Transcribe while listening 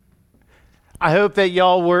I hope that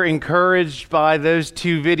y'all were encouraged by those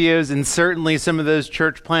two videos and certainly some of those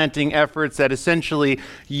church planting efforts that essentially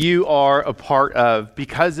you are a part of.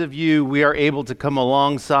 Because of you, we are able to come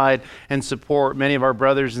alongside and support many of our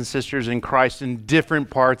brothers and sisters in Christ in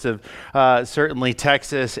different parts of certainly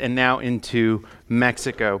Texas and now into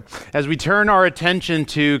Mexico. As we turn our attention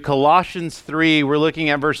to Colossians 3, we're looking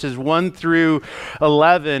at verses 1 through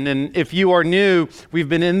 11. And if you are new, we've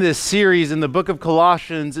been in this series in the book of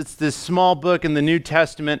Colossians. It's this small book in the New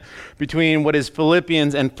Testament between what is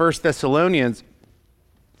Philippians and 1 Thessalonians.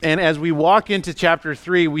 And as we walk into chapter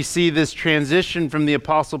 3, we see this transition from the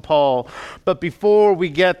Apostle Paul. But before we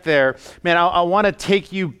get there, man, I want to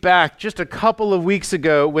take you back just a couple of weeks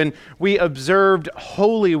ago when we observed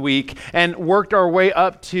Holy Week and worked our way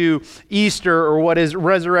up to Easter, or what is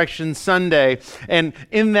Resurrection Sunday. And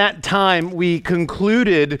in that time, we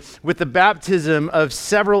concluded with the baptism of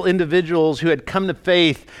several individuals who had come to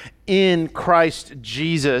faith in Christ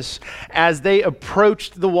Jesus. As they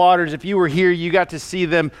approached the waters, if you were here, you got to see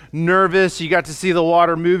them nervous. You got to see the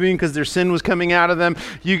water moving because their sin was coming out of them.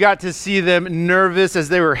 You got to see them nervous as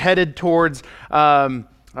they were headed towards,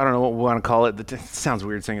 I don't know what we want to call it. It sounds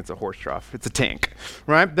weird saying it's a horse trough. It's a tank,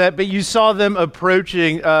 right? But you saw them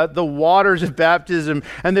approaching the waters of baptism,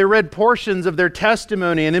 and they read portions of their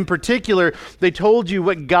testimony. And in particular, they told you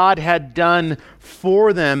what God had done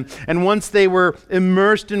for them. And once they were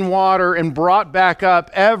immersed in water and brought back up,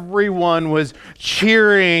 everyone was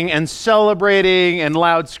cheering and celebrating, and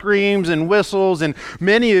loud screams and whistles. And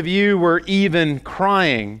many of you were even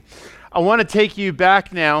crying. I want to take you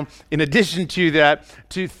back now, in addition to that,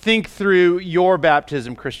 to think through your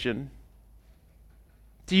baptism, Christian.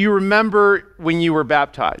 Do you remember when you were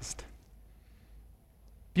baptized?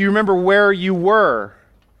 Do you remember where you were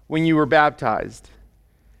when you were baptized?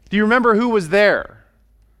 Do you remember who was there?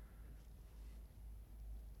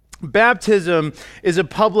 Baptism is a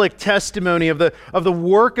public testimony of the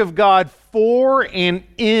work of God for and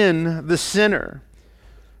in the sinner.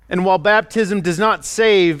 And while baptism does not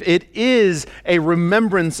save, it is a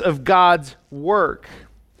remembrance of God's work.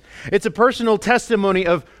 It's a personal testimony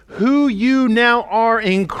of who you now are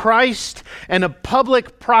in Christ and a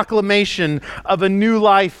public proclamation of a new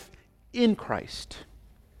life in Christ.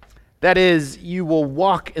 That is, you will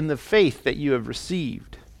walk in the faith that you have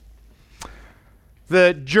received.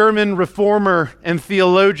 The German reformer and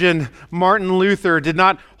theologian Martin Luther did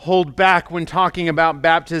not hold back when talking about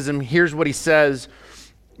baptism. Here's what he says.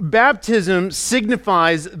 Baptism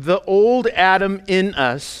signifies that the old Adam in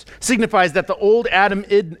us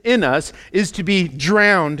is to be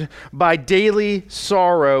drowned by daily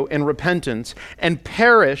sorrow and repentance and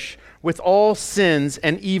perish with all sins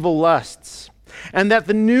and evil lusts, and that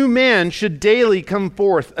the new man should daily come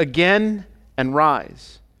forth again and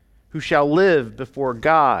rise, who shall live before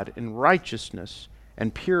God in righteousness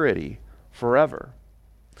and purity forever.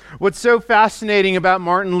 What's so fascinating about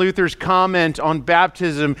Martin Luther's comment on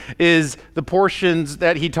baptism is the portions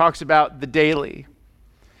that he talks about the daily.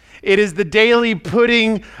 It is the daily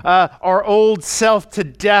putting our old self to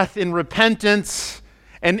death in repentance,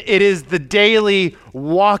 and it is the daily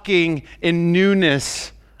walking in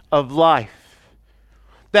newness of life.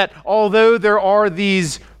 That although there are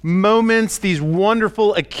these moments, these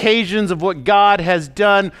wonderful occasions of what God has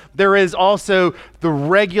done, there is also the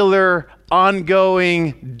regular,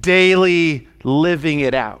 ongoing, daily living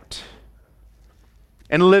it out.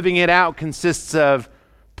 And living it out consists of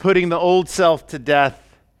putting the old self to death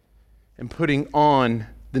and putting on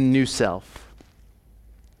the new self.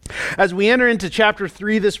 As we enter into chapter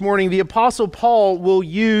 3 this morning, the Apostle Paul will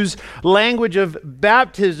use language of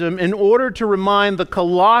baptism in order to remind the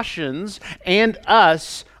Colossians and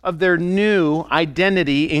us of their new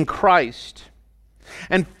identity in Christ.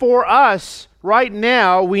 And for us, right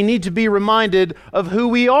now, we need to be reminded of who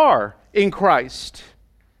we are in Christ.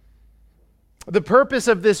 The purpose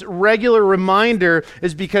of this regular reminder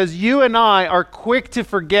is because you and I are quick to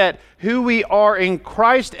forget who we are in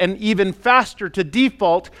Christ, and even faster to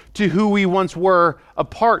default to who we once were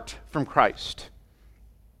apart from Christ.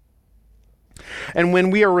 And when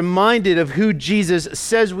we are reminded of who Jesus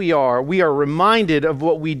says we are reminded of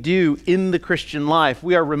what we do in the Christian life.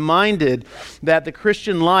 We are reminded that the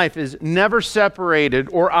Christian life is never separated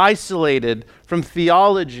or isolated from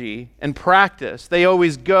theology and practice. They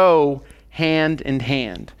always go hand in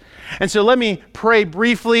hand. And so let me pray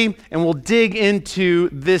briefly, and we'll dig into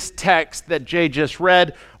this text that Jay just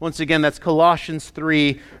read. Once again, that's Colossians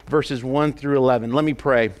 3, verses 1 through 11. Let me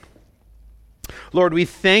pray. Lord, we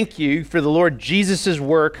thank you for the Lord Jesus'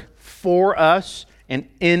 work for us and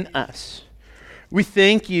in us. We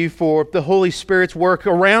thank you for the Holy Spirit's work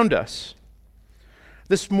around us.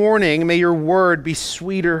 This morning, may your word be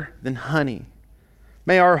sweeter than honey.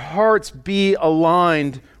 May our hearts be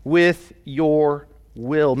aligned with your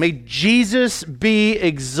will. May Jesus be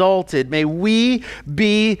exalted. May we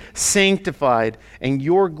be sanctified and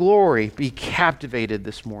your glory be captivated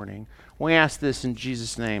this morning. We ask this in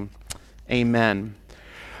Jesus' name. Amen.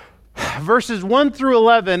 Verses 1 through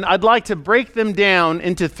 11, I'd like to break them down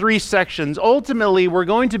into 3 sections. Ultimately, we're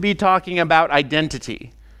going to be talking about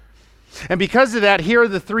identity. And because of that, here are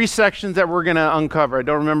the 3 sections that we're going to uncover. I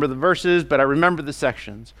don't remember the verses, but I remember the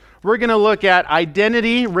sections. We're going to look at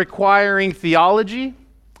identity requiring theology,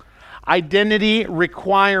 identity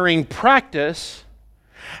requiring practice,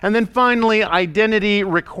 and then finally, identity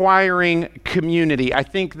requiring community. I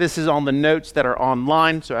think this is on the notes that are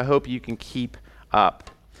online, so I hope you can keep up.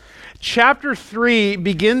 Chapter 3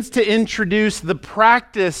 begins to introduce the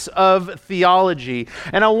practice of theology.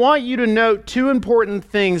 And I want you to note 2 important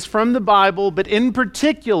things from the Bible, but in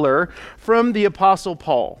particular from the Apostle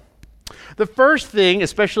Paul. The first thing,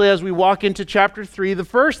 especially as we walk into chapter 3, the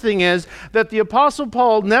first thing is that the Apostle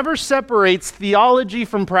Paul never separates theology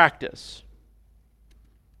from practice.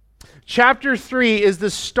 Chapter 3 is the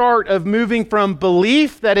start of moving from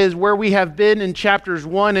belief, that is where we have been in chapters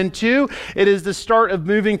 1 and 2. It is the start of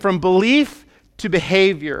moving from belief to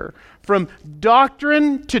behavior, from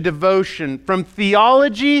doctrine to devotion, from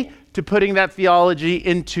theology to putting that theology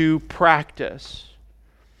into practice.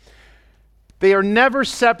 They are never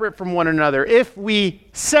separate from one another. If we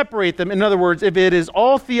separate them, in other words, if it is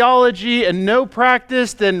all theology and no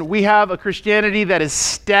practice, then we have a Christianity that is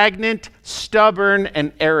stagnant, stubborn,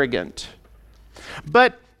 and arrogant.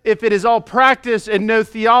 But if it is all practice and no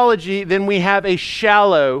theology, then we have a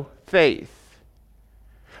shallow faith.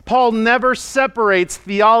 Paul never separates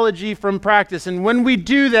theology from practice. And when we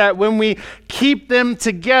do that, when we keep them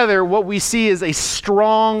together, what we see is a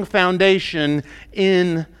strong foundation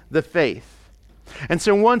in the faith. And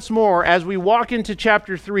so once more, as we walk into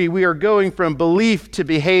chapter 3, we are going from belief to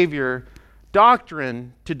behavior,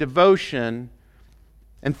 doctrine to devotion,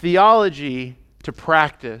 and theology to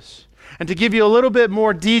practice. And to give you a little bit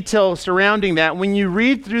more detail surrounding that, when you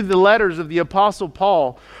read through the letters of the Apostle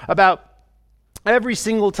Paul, about every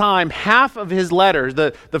single time, half of his letters,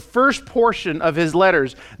 the first portion of his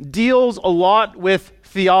letters, deals a lot with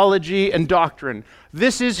theology and doctrine.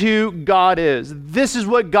 This is who God is. This is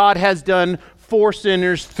what God has done for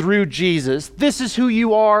sinners through Jesus. This is who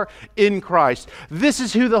you are in Christ. This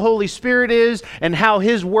is who the Holy Spirit is and how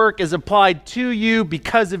his work is applied to you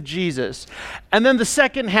because of Jesus. And then the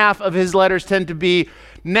second half of his letters tend to be,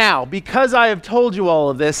 now, because I have told you all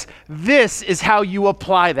of this, this is how you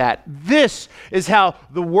apply that. This is how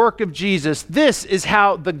the work of Jesus, this is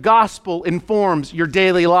how the gospel informs your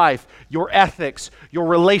daily life, your ethics, your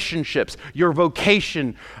relationships, your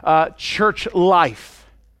vocation, church life.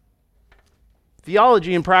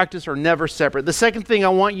 Theology and practice are never separate. The second thing I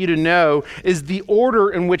want you to know is the order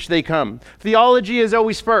in which they come. Theology is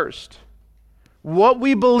always first. What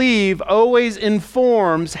we believe always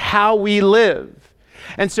informs how we live.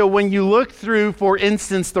 And so when you look through, for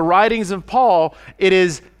instance, the writings of Paul, it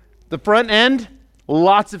is the front end,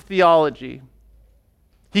 lots of theology.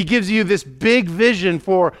 He gives you this big vision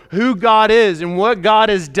for who God is and what God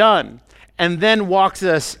has done, and then walks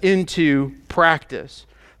us into practice.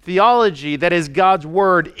 Theology, that is God's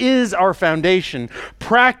word, is our foundation.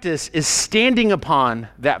 Practice is standing upon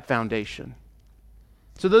that foundation.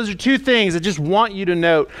 So those are 2 things I just want you to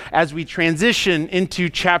note as we transition into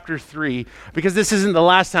chapter 3, because this isn't the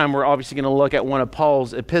last time we're obviously going to look at one of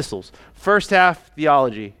Paul's epistles. First half,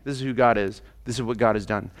 theology. This is who God is. This is what God has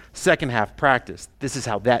done. Second half, practice. This is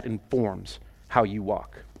how that informs how you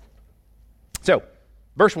walk. So,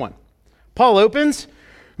 verse 1. Paul opens.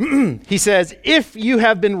 He says, if you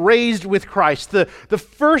have been raised with Christ. The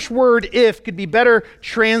first word if could be better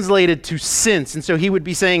translated to since. And so he would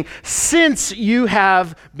be saying, since you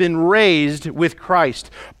have been raised with Christ.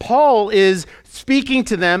 Paul is speaking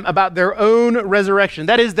to them about their own resurrection.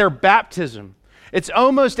 That is their baptism. It's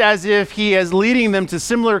almost as if he is leading them to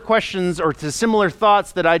similar questions or to similar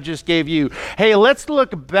thoughts that I just gave you. Hey, let's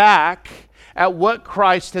look back at what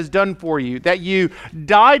Christ has done for you, that you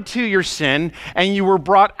died to your sin and you were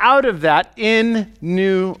brought out of that in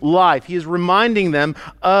new life. He is reminding them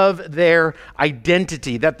of their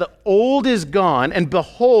identity, that the old is gone and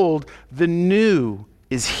behold, the new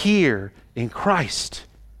is here in Christ.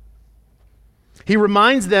 He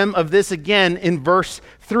reminds them of this again in verse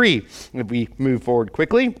 3. If we move forward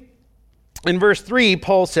quickly. In verse 3,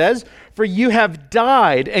 Paul says, for you have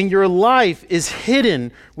died and your life is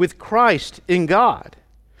hidden with Christ in God.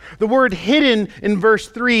 The word hidden in verse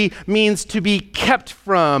 3 means to be kept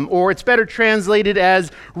from, or it's better translated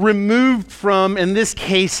as removed from, in this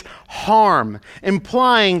case, harm,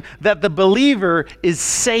 implying that the believer is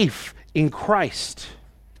safe in Christ.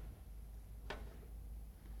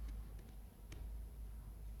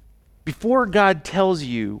 Before God tells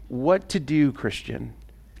you what to do, Christian,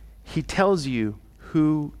 He tells you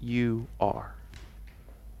who you are.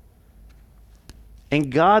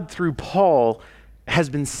 And God, through Paul, has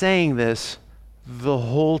been saying this the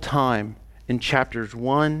whole time in chapters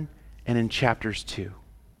 1 and in chapters 2.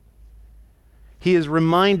 He has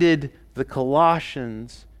reminded the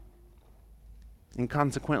Colossians, and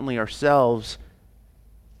consequently ourselves,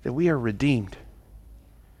 that we are redeemed,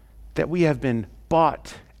 that we have been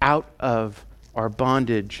bought out of our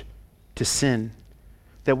bondage to sin,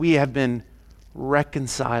 that we have been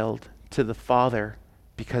reconciled to the Father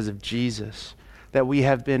because of Jesus, that we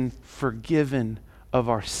have been forgiven of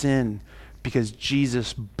our sin because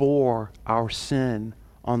Jesus bore our sin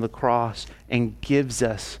on the cross and gives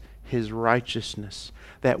us His righteousness,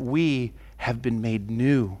 that we have been made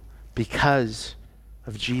new because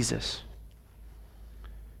of Jesus.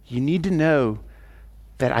 You need to know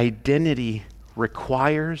that identity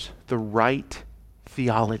requires the right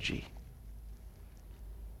theology.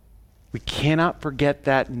 We cannot forget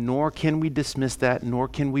that, nor can we dismiss that, nor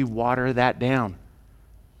can we water that down.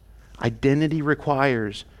 Identity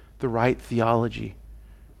requires the right theology.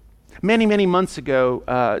 Many, many months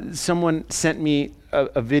ago, someone sent me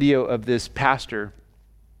a video of this pastor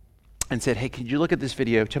and said, hey, could you look at this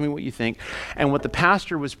video? Tell me what you think. And what the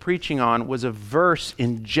pastor was preaching on was a verse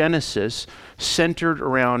in Genesis centered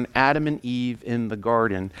around Adam and Eve in the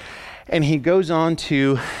garden. And he goes on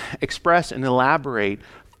to express and elaborate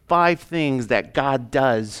 5 things that God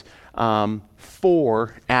does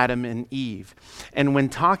for Adam and Eve. And when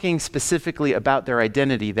talking specifically about their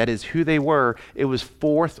identity, that is who they were, it was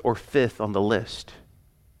 4th or 5th on the list.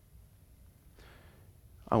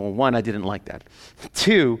 Oh, well, 1, I didn't like that.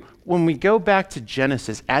 2, when we go back to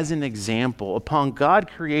Genesis as an example, upon God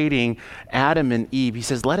creating Adam and Eve, He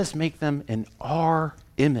says, let us make them in our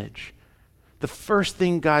image. The first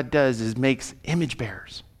thing God does is makes image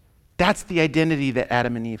bearers. That's the identity that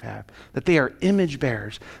Adam and Eve have, that they are image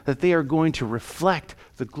bearers, that they are going to reflect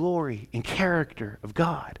the glory and character of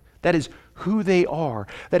God. That is who they are.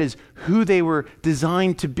 That is who they were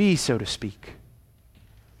designed to be, so to speak.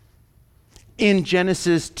 In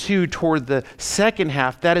Genesis 2, toward the second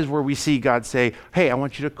half, that is where we see God say, hey, I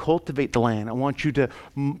want you to cultivate the land. I want you to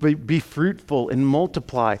be fruitful and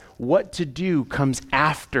multiply. What to do comes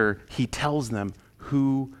after He tells them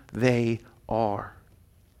who they are.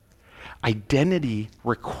 Identity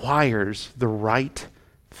requires the right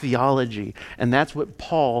theology, and that's what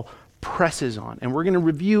Paul presses on. And we're going to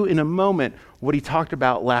review in a moment what he talked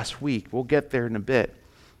about last week. We'll get there in a bit.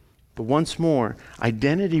 But once more,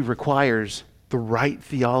 identity requires the right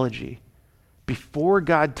theology. Before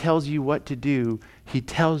God tells you what to do, He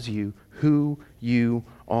tells you who you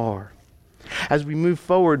are. As we move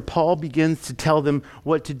forward, Paul begins to tell them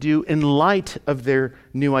what to do in light of their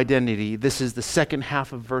new identity. This is the second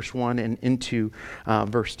half of verse 1 and into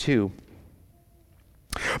verse 2.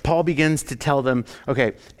 Paul begins to tell them,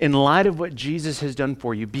 okay, in light of what Jesus has done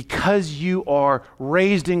for you, because you are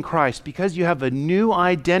raised in Christ, because you have a new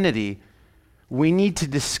identity, we need to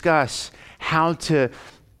discuss how to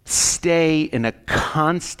stay in a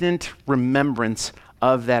constant remembrance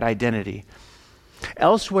of that identity.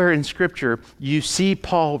 Elsewhere in Scripture, you see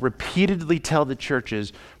Paul repeatedly tell the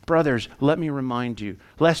churches, brothers, let me remind you,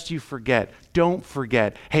 lest you forget, don't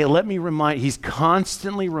forget. Hey, let me remind, he's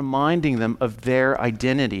constantly reminding them of their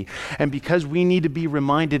identity. And because we need to be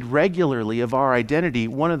reminded regularly of our identity,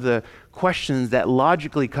 one of the questions that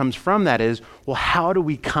logically comes from that is, well, how do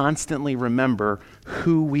we constantly remember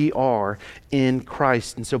who we are in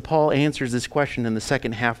Christ? And so Paul answers this question in the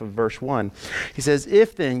second half of verse 1. He says,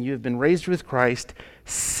 if then you have been raised with Christ,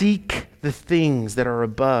 seek the things that are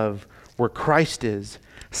above where Christ is,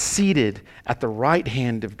 seated at the right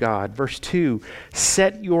hand of God. Verse 2,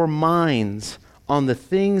 set your minds on the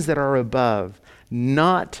things that are above,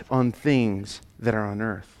 not on things that are on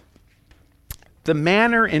earth. The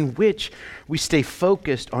manner in which we stay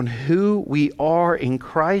focused on who we are in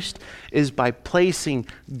Christ is by placing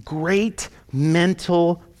great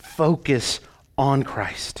mental focus on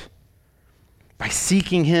Christ. by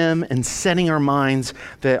seeking him and setting our minds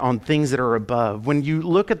on things that are above. When you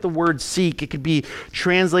look at the word seek, it could be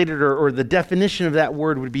translated, or the definition of that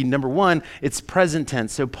word would be, number one, it's present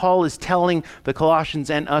tense. So Paul is telling the Colossians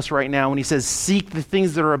and us right now, when he says seek the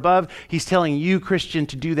things that are above, he's telling you, Christian,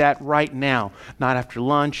 to do that right now. Not after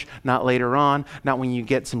lunch, not later on, not when you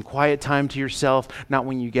get some quiet time to yourself, not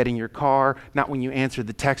when you get in your car, not when you answer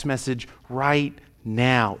the text message, right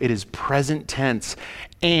now. It is present tense,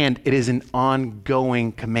 and it is an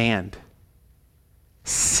ongoing command.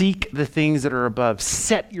 Seek the things that are above.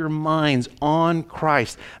 Set your minds on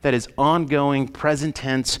Christ. That is ongoing, present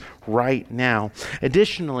tense, right now.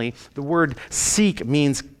 Additionally, the word seek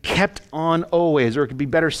means kept on always, or it could be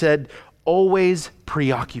better said, always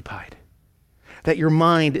preoccupied. That your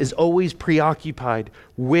mind is always preoccupied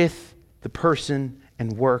with the person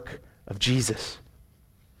and work of Jesus.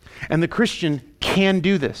 And the Christian can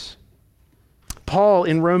do this. Paul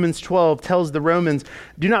in Romans 12 tells the Romans,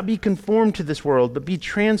 do not be conformed to this world, but be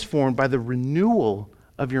transformed by the renewal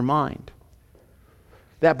of your mind.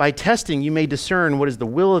 That by testing you may discern what is the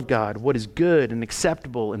will of God, what is good and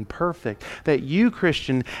acceptable and perfect. That you,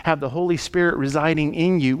 Christian, have the Holy Spirit residing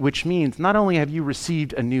in you, which means not only have you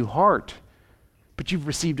received a new heart, but you've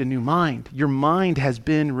received a new mind. Your mind has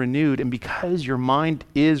been renewed, and because your mind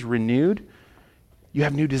is renewed, you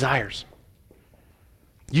have new desires.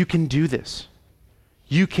 You can do this.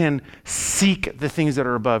 You can seek the things that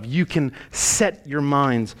are above. You can set your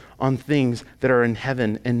minds on things that are in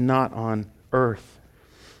heaven and not on earth.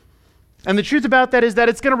 And the truth about that is that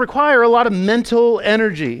it's going to require a lot of mental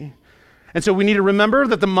energy. And so we need to remember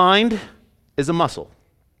that the mind is a muscle.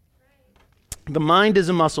 The mind is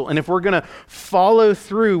a muscle. And if we're going to follow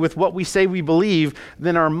through with what we say we believe,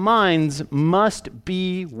 then our minds must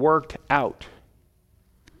be worked out.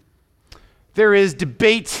 There is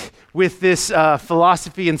debate with this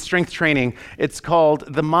philosophy and strength training. It's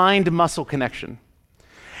called the mind-muscle connection.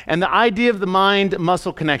 And the idea of the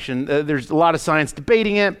mind-muscle connection, there's a lot of science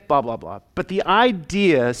debating it, blah, blah, blah. But the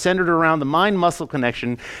idea centered around the mind-muscle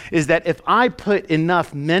connection is that if I put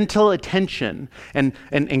enough mental attention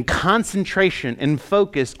and concentration and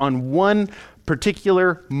focus on one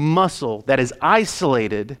particular muscle that is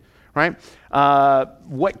isolated, right?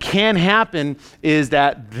 What can happen is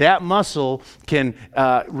that muscle can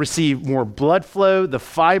receive more blood flow. The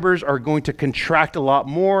fibers are going to contract a lot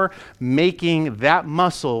more, making that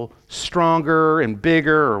muscle stronger and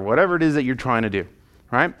bigger, or whatever it is that you're trying to do,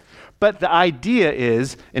 right? But the idea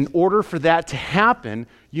is, in order for that to happen,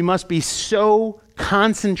 you must be so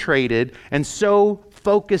concentrated and so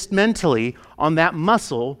focused mentally on that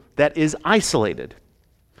muscle that is isolated.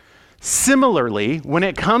 Similarly, when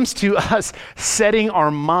it comes to us setting our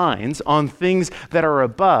minds on things that are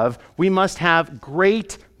above, we must have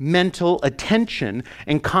great mental attention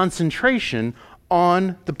and concentration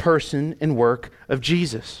on the person and work of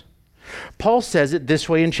Jesus. Paul says it this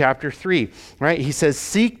way in chapter 3, right? He says,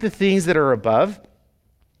 seek the things that are above.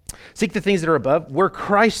 Seek the things that are above, where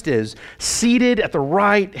Christ is, seated at the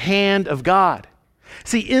right hand of God.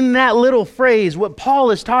 See, in that little phrase, what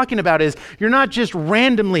Paul is talking about is you're not just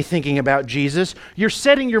randomly thinking about Jesus, you're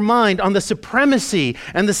setting your mind on the supremacy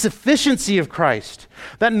and the sufficiency of Christ.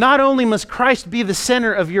 That not only must Christ be the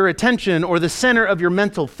center of your attention or the center of your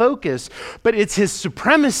mental focus, but it's his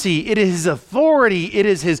supremacy, it is his authority, it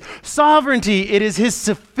is his sovereignty, it is his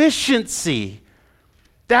sufficiency.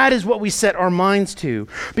 That is what we set our minds to.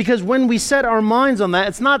 Because when we set our minds on that,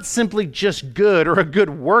 it's not simply just good or a good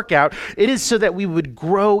workout. It is so that we would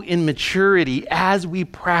grow in maturity as we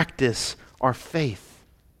practice our faith.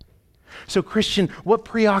 So Christian, what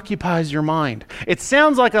preoccupies your mind? It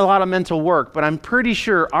sounds like a lot of mental work, but I'm pretty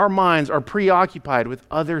sure our minds are preoccupied with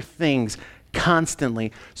other things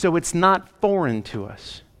constantly. So it's not foreign to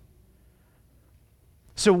us.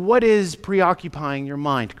 So what is preoccupying your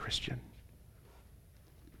mind, Christian?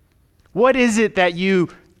 What is it that you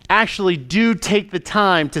actually do take the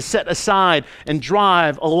time to set aside and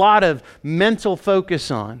drive a lot of mental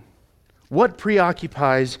focus on? What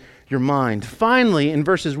preoccupies your mind? Finally, in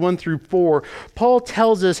verses 1 through 4, Paul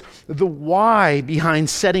tells us the why behind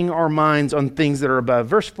setting our minds on things that are above.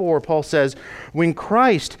 Verse 4, Paul says, when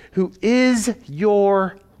Christ, who is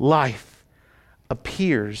your life,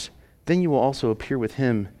 appears, then you will also appear with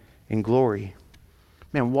him in glory.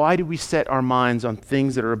 Man, why do we set our minds on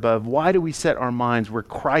things that are above? Why do we set our minds where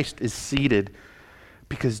Christ is seated?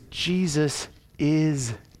 Because Jesus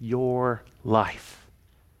is your life.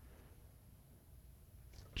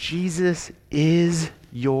 Jesus is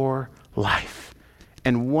your life.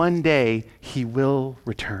 And one day he will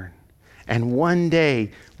return. And one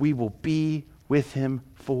day we will be with him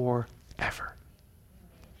forever.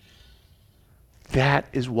 That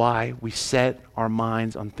is why we set our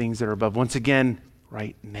minds on things that are above. Once again,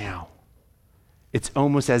 right now. It's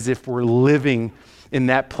almost as if we're living in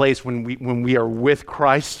that place when we are with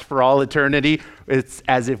Christ for all eternity. It's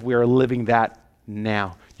as if we are living that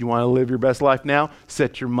now. You want to live your best life now?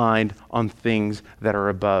 Set your mind on things that are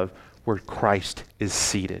above, where Christ is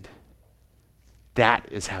seated. That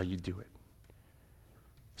is how you do it.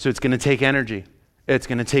 So it's going to take energy. It's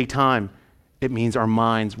going to take time. It means our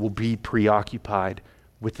minds will be preoccupied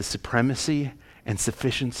with the supremacy and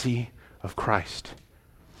sufficiency of Christ.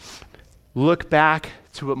 Look back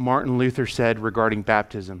to what Martin Luther said regarding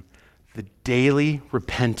baptism. The daily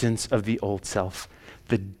repentance of the old self.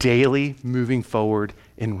 The daily moving forward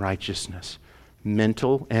in righteousness.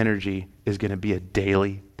 Mental energy is going to be a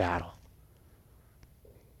daily battle.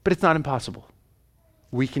 But it's not impossible.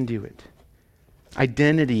 We can do it.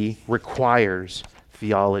 Identity requires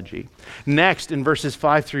theology. Next, in verses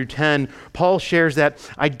 5 through 10, Paul shares that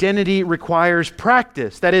identity requires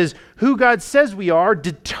practice. That is, who God says we are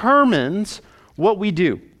determines what we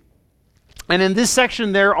do. And in this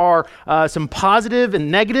section, there are some positive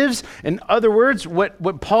and negatives. In other words,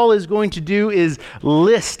 what Paul is going to do is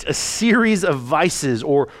list a series of vices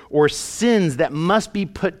or sins that must be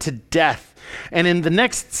put to death. And in the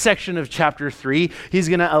next section of chapter 3, he's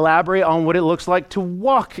going to elaborate on what it looks like to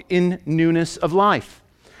walk in newness of life.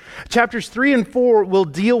 Chapters 3 and 4 will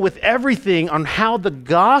deal with everything on how the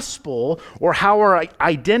gospel or how our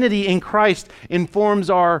identity in Christ informs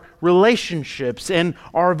our relationships and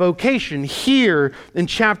our vocation. Here in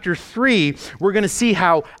chapter 3, we're going to see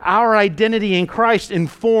how our identity in Christ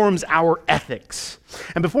informs our ethics.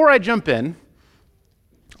 And before I jump in,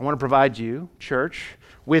 I want to provide you, church,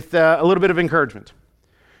 with a little bit of encouragement.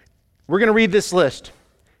 We're going to read this list,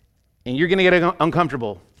 and you're going to get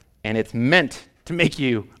uncomfortable, and it's meant to make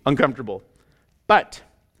you uncomfortable. But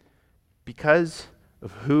because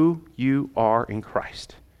of who you are in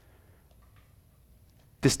Christ,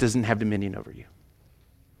 this doesn't have dominion over you.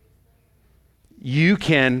 You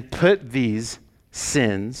can put these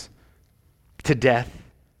sins to death.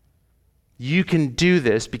 You can do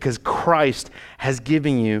this because Christ has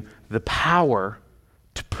given you the power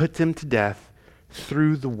to put them to death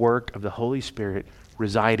through the work of the Holy Spirit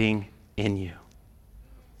residing in you.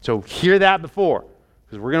 So hear that before,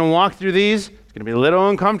 because we're going to walk through these. It's going to be a little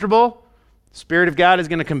uncomfortable. The Spirit of God is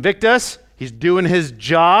going to convict us. He's doing his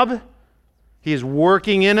job. He is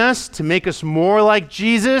working in us to make us more like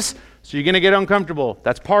Jesus. So you're going to get uncomfortable.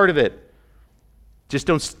 That's part of it. Just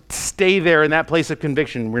don't stay there in that place of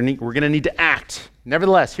conviction. We're going to need to act.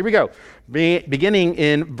 Nevertheless, here we go. Beginning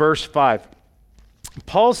in verse 5.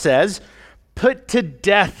 Paul says, "Put to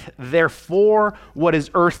death, therefore, what is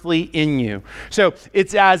earthly in you." So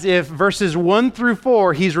it's as if verses 1 through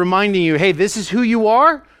 4, he's reminding you, hey, this is who you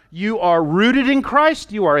are. You are rooted in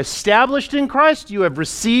Christ. You are established in Christ. You have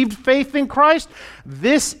received faith in Christ.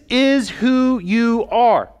 This is who you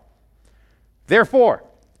are. Therefore,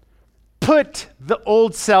 put the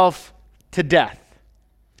old self to death.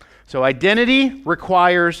 So identity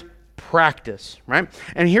requires practice, right?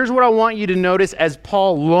 And here's what I want you to notice as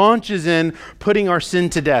Paul launches in putting our sin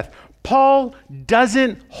to death. Paul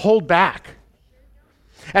doesn't hold back.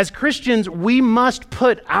 As Christians, we must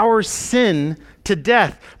put our sin to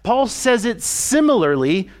death. Paul says it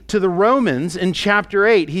similarly to the Romans in chapter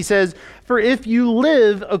 8. He says, "For if you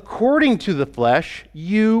live according to the flesh,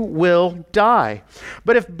 you will die.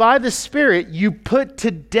 But if by the Spirit you put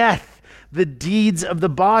to death the deeds of the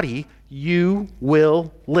body, you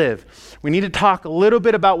will live." We need to talk a little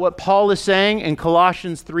bit about what Paul is saying in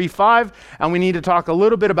Colossians 3:5, and we need to talk a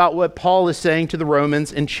little bit about what Paul is saying to the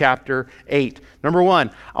Romans in chapter 8. Number one,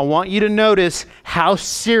 I want you to notice how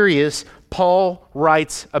serious Paul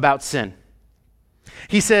writes about sin.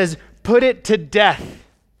 He says, put it to death.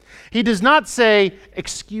 He does not say,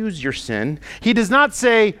 excuse your sin. He does not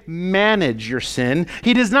say, manage your sin.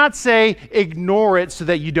 He does not say, ignore it so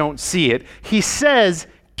that you don't see it. He says,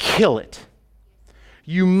 kill it.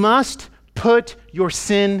 You must put your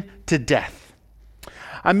sin to death.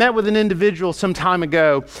 I met with an individual some time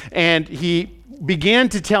ago, and he began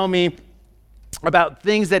to tell me about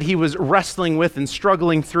things that he was wrestling with and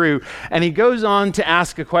struggling through. And he goes on to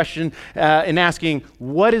ask a question in asking,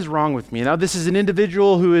 what is wrong with me? Now, this is an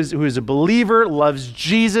individual who is a believer, loves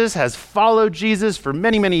Jesus, has followed Jesus for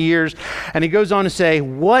many, many years. And he goes on to say,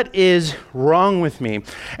 what is wrong with me?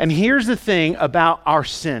 And here's the thing about our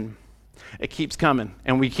sin. It keeps coming,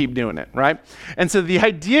 and we keep doing it, right? And so the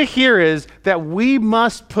idea here is that we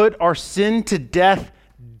must put our sin to death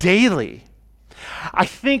daily. I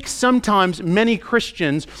think sometimes many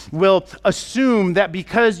Christians will assume that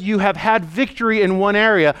because you have had victory in one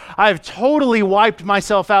area, I've totally wiped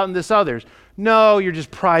myself out in this others. No, you're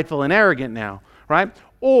just prideful and arrogant now, right?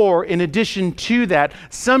 Or in addition to that,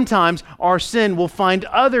 sometimes our sin will find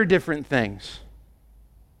other different things.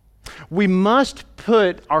 We must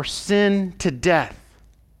put our sin to death.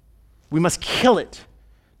 We must kill it,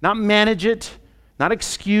 not manage it, not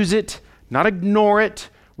excuse it, not ignore it.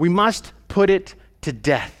 We must put it to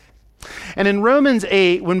death. And in Romans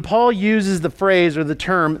 8, when Paul uses the phrase or the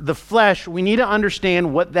term, the flesh, we need to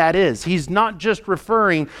understand what that is. He's not just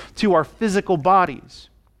referring to our physical bodies.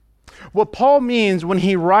 What Paul means when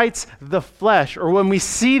he writes the flesh, or when we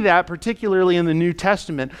see that particularly in the New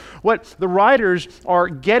Testament, what the writers are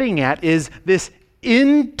getting at is this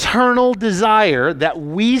internal desire that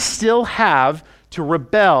we still have to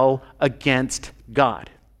rebel against God.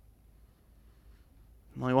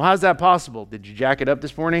 I'm like, well, how's that possible? Did you jack it up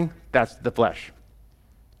this morning? That's the flesh.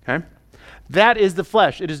 Okay? That is the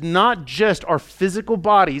flesh. It is not just our physical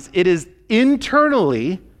bodies. It is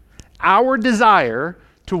internally our desire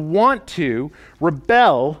to want to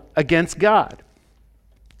rebel against God.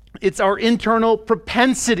 It's our internal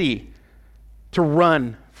propensity to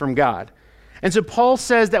run from God. And so Paul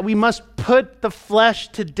says that we must put the flesh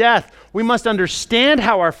to death. We must understand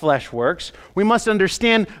how our flesh works. We must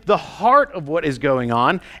understand the heart of what is going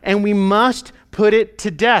on, and we must put it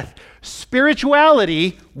to death.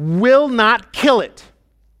 Spirituality will not kill it.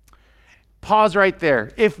 Pause right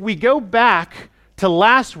there. If we go back to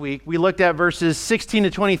last week, we looked at verses 16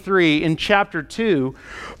 to 23 in chapter 2.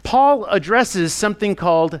 Paul addresses something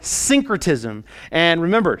called syncretism. And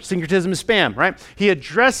remember, syncretism is spam, right? He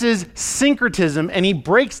addresses syncretism and he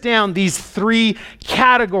breaks down these three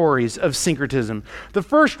categories of syncretism. The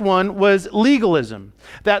first one was legalism,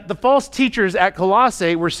 that the false teachers at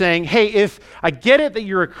Colossae were saying, hey, if I get it that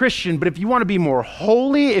you're a Christian, but if you want to be more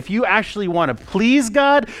holy, if you actually want to please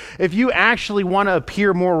God, if you actually want to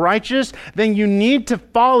appear more righteous, then you need to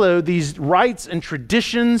follow these rites and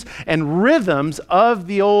traditions and rhythms of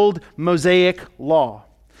the old Mosaic law.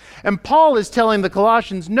 And Paul is telling the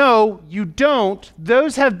Colossians, no, you don't.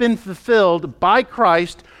 Those have been fulfilled by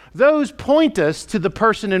Christ. Those point us to the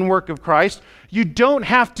person and work of Christ. You don't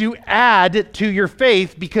have to add to your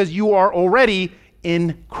faith because you are already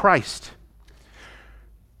in Christ.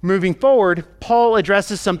 Moving forward, Paul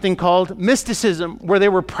addresses something called mysticism, where they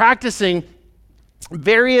were practicing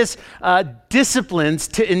various disciplines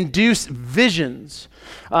to induce visions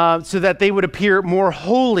so that they would appear more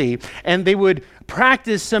holy, and they would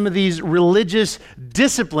practice some of these religious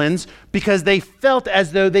disciplines because they felt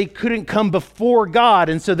as though they couldn't come before God,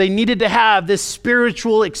 and so they needed to have this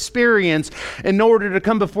spiritual experience in order to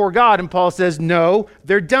come before God. And Paul says, no,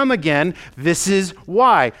 they're dumb again. This is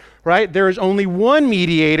why. Right? There is only one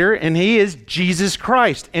mediator, and he is Jesus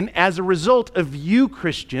Christ. And as a result of you,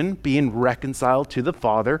 Christian, being reconciled to the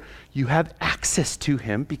Father, you have access to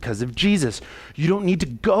him because of Jesus. You don't need to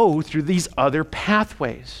go through these other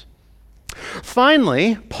pathways.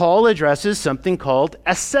 Finally, Paul addresses something called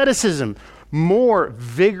asceticism, more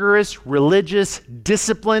vigorous religious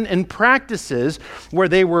discipline and practices where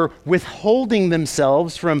they were withholding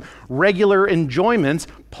themselves from regular enjoyments.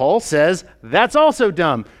 Paul says that's also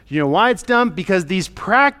dumb. You know why it's dumb? Because these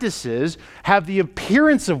practices have the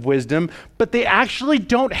appearance of wisdom, but they actually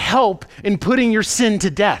don't help in putting your sin to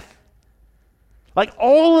death. Like,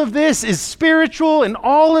 all of this is spiritual, and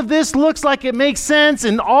all of this looks like it makes sense,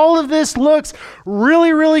 and all of this looks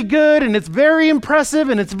really, really good, and it's very impressive,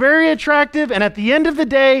 and it's very attractive, and at the end of the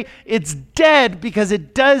day, it's dead because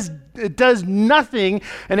it does nothing,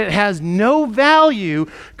 and it has no value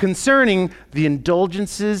concerning the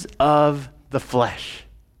indulgences of the flesh.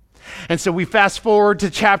 And so we fast forward to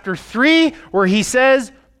chapter 3, where he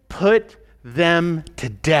says, put them to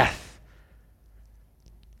death.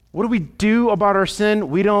 What do we do about our sin?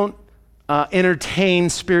 We don't entertain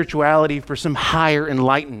spirituality for some higher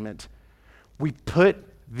enlightenment. We put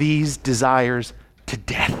these desires to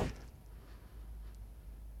death.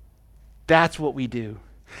 That's what we do.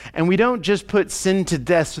 And we don't just put sin to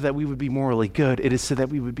death so that we would be morally good. It is so that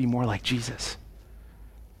we would be more like Jesus.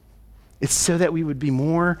 It's so that we would be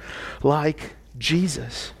more like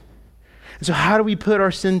Jesus. And so how do we put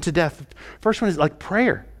our sin to death? First one is like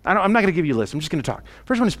prayer. I'm not going to give you a list. I'm just going to talk.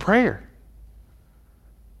 First one is prayer.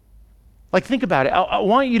 Like, think about it. I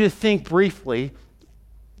want you to think briefly,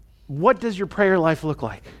 what does your prayer life look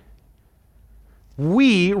like?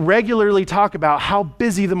 We regularly talk about how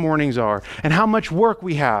busy the mornings are and how much work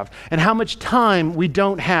we have and how much time we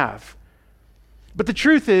don't have. But the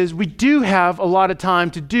truth is, we do have a lot of time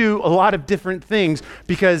to do a lot of different things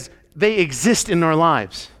because they exist in our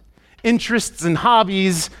lives. Interests and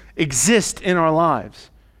hobbies exist in our lives.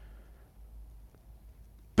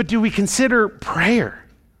 But do we consider prayer?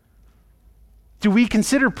 Do we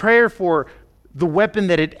consider prayer for the weapon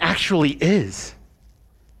that it actually is?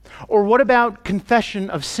 Or what about confession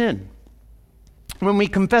of sin? When we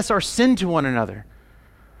confess our sin to one another.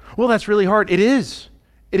 Well, that's really hard. It is.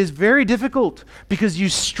 It is very difficult because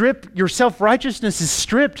your self-righteousness is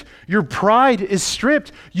stripped. Your pride is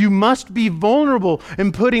stripped. You must be vulnerable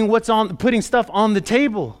in putting stuff on the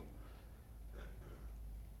table.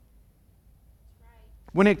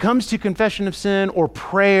 When it comes to confession of sin or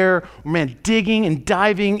prayer, digging and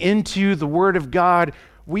diving into the Word of God,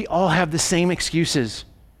 we all have the same excuses.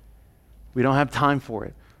 We don't have time for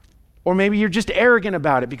it. Or maybe you're just arrogant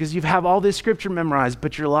about it because you have all this scripture memorized,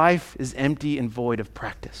 but your life is empty and void of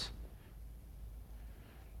practice.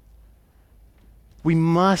 We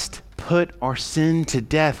must put our sin to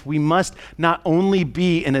death. We must not only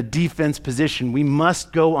be in a defense position, we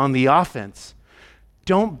must go on the offense.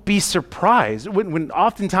 Don't be surprised. When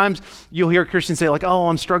oftentimes you'll hear Christians say like, oh,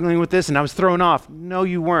 I'm struggling with this and I was thrown off. No,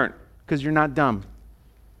 you weren't, because you're not dumb.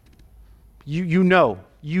 You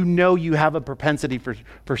know you have a propensity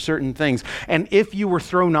for certain things. And if you were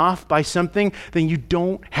thrown off by something, then you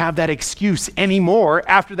don't have that excuse anymore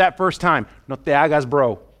after that first time. No te hagas,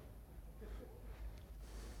 bro.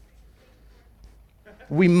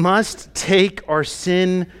 We must take our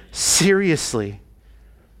sin seriously.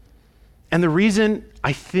 And the reason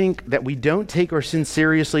I think that we don't take our sin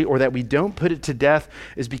seriously or that we don't put it to death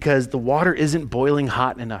is because the water isn't boiling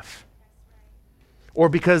hot enough. Or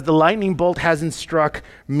because the lightning bolt hasn't struck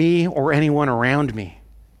me or anyone around me.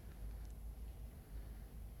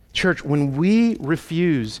 Church, when we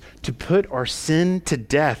refuse to put our sin to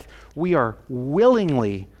death, we are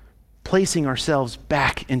willingly placing ourselves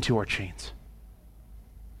back into our chains.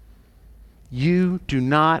 You do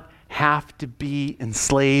not have to be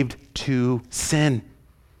enslaved to sin.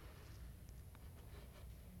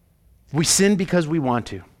 We sin because we want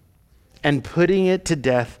to, and putting it to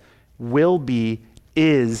death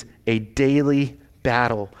is a daily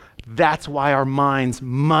battle. That's why our minds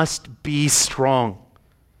must be strong.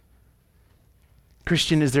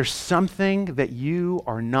 Christian, is there something that you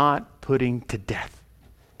are not putting to death?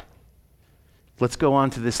 Let's go on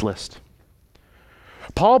to this list.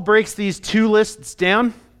 Paul breaks these two lists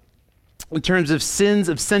down in terms of sins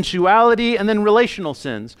of sensuality and then relational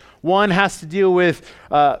sins. One has to deal with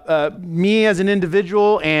me as an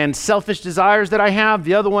individual and selfish desires that I have.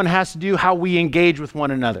 The other one has to do how we engage with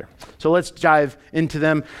one another. So let's dive into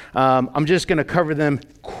them. I'm just going to cover them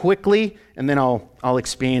quickly, and then I'll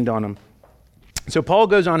expand on them. So Paul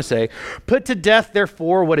goes on to say, put to death,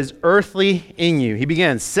 therefore, what is earthly in you. He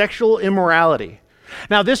begins, sexual immorality.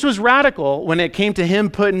 Now, this was radical when it came to him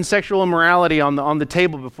putting sexual immorality on the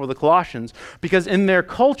table before the Colossians, because in their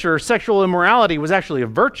culture, sexual immorality was actually a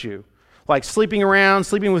virtue. Like sleeping around,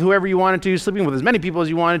 sleeping with whoever you wanted to, sleeping with as many people as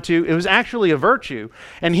you wanted to. It was actually a virtue.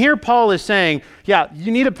 And here Paul is saying, yeah,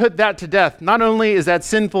 you need to put that to death. Not only is that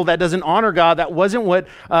sinful, that doesn't honor God, that wasn't what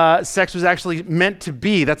sex was actually meant to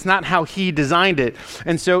be. That's not how he designed it.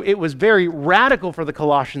 And so it was very radical for the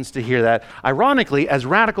Colossians to hear that. Ironically, as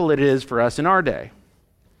radical it is for us in our day.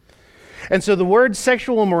 And so the word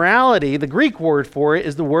sexual immorality, the Greek word for it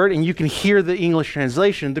is the word, and you can hear the English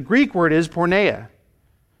translation, the Greek word is porneia.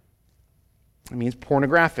 It means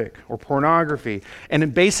pornographic or pornography. And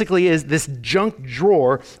it basically is this junk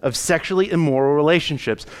drawer of sexually immoral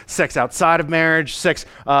relationships. Sex outside of marriage, sex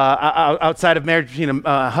outside of marriage between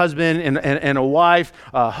a husband and a wife,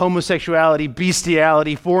 homosexuality,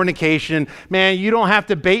 bestiality, fornication. Man, you don't have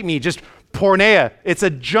to bait me, just porneia. It's a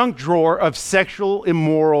junk drawer of sexual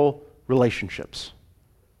immoral relationships.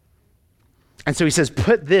 And so he says,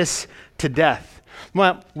 put this to death.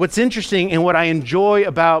 Well, what's interesting and what I enjoy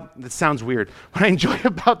about, this sounds weird, what I enjoy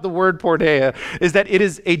about the word porneia is that it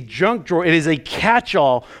is a junk drawer. It is a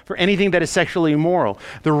catch-all for anything that is sexually immoral.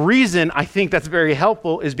 The reason I think that's very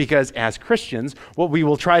helpful is because as Christians, what we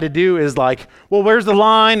will try to do is like, well, where's the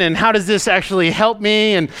line and how does this actually help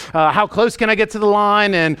me and how close can I get to the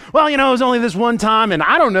line? And well, it was only this one time and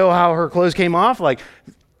I don't know how her clothes came off. Like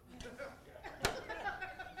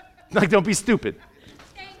don't be stupid.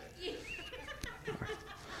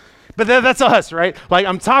 But that's us, right? Like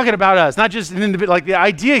I'm talking about us, not just an individual. Like the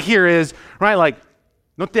idea here is, right, like,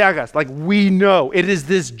 no te hagas. Like we know it is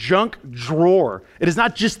this junk drawer. It is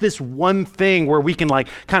not just this one thing where we can like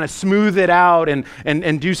kind of smooth it out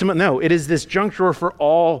and do some, no, it is this junk drawer for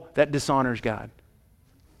all that dishonors God.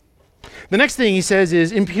 The next thing he says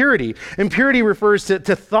is impurity. Impurity refers to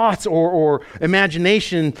thoughts or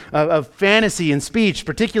imagination of fantasy and speech,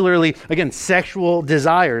 particularly, again, sexual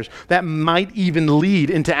desires that might even lead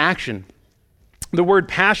into action. The word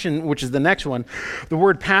passion, which is the next one, the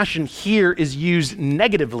word passion here is used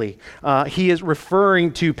negatively. He is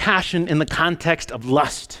referring to passion in the context of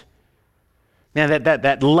lust. Man,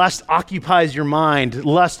 that lust occupies your mind.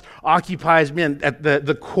 Lust occupies, man, at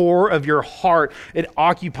the core of your heart. It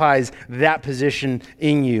occupies that position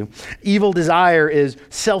in you. Evil desire is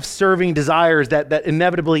self-serving desires that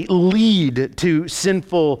inevitably lead to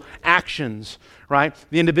sinful actions, right?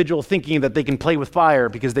 The individual thinking that they can play with fire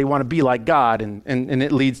because they want to be like God, and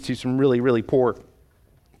it leads to some really, really poor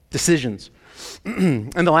decisions.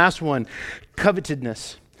 And the last one,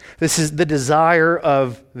 covetousness. This is the desire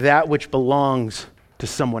of that which belongs to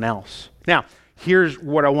someone else. Now, here's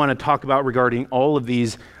what I want to talk about regarding all of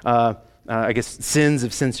these, sins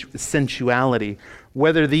of sensuality.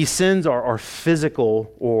 Whether these sins are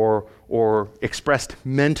physical or expressed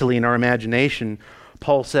mentally in our imagination,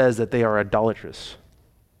 Paul says that they are idolatrous.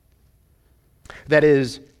 That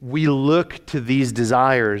is, we look to these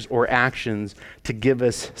desires or actions to give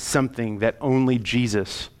us something that only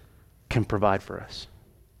Jesus can provide for us.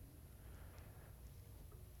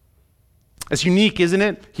 It's unique, isn't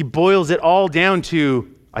it? He boils it all down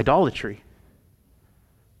to idolatry.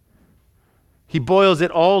 He boils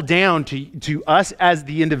it all down to us as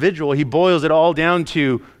the individual. He boils it all down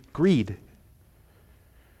to greed.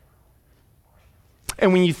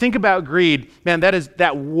 And when you think about greed, man, that is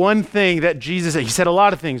that one thing that Jesus said. He said a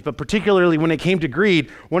lot of things, but particularly when it came to greed,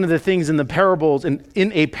 one of the things in the parables, and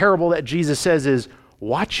in a parable that Jesus says is,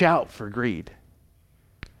 watch out for greed.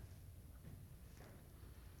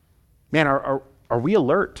 Man, are we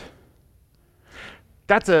alert?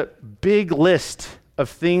 That's a big list of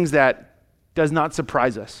things that does not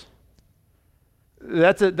surprise us.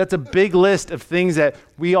 That's a big list of things that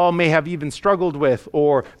we all may have even struggled with,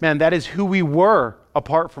 or, man, that is who we were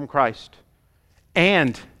apart from Christ.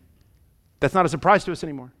 And that's not a surprise to us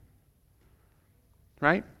anymore.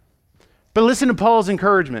 Right? But listen to Paul's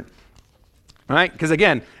encouragement. Right? Because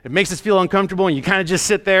again, it makes us feel uncomfortable and you kind of just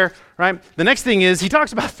sit there, right? The next thing is he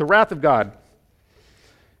talks about the wrath of God.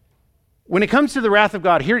 When it comes to the wrath of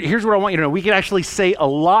God, here's what I want you to know. We can actually say a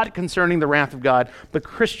lot concerning the wrath of God, but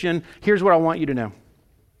Christian, here's what I want you to know.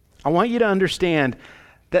 I want you to understand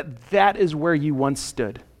that is where you once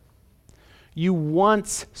stood. You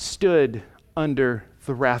once stood under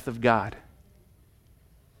the wrath of God.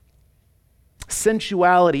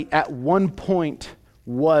 Sensuality at one point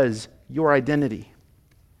was your identity.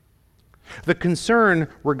 The concern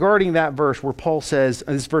regarding that verse where Paul says,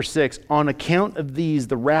 this is verse 6, on account of these,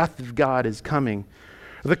 the wrath of God is coming.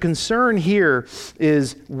 The concern here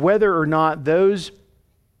is whether or not those,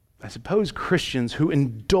 I suppose, Christians who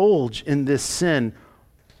indulge in this sin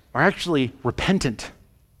are actually repentant.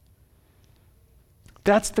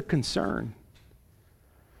 That's the concern.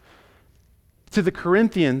 To the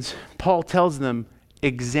Corinthians, Paul tells them,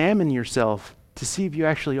 examine yourself to see if you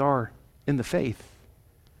actually are in the faith.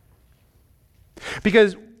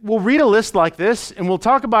 Because we'll read a list like this and we'll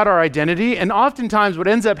talk about our identity, and oftentimes what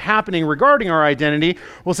ends up happening regarding our identity,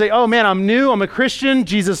 we'll say, oh man, I'm new, I'm a Christian,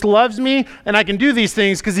 Jesus loves me, and I can do these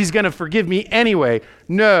things because he's going to forgive me anyway.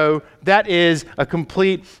 No, that is a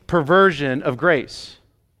complete perversion of grace.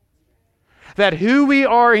 That who we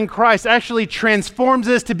are in Christ actually transforms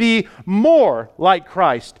us to be more like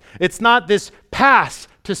Christ. It's not this pass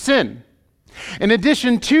to sin. In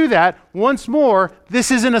addition to that, once more,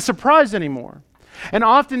 this isn't a surprise anymore. And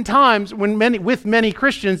oftentimes, with many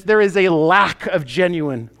Christians, there is a lack of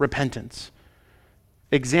genuine repentance.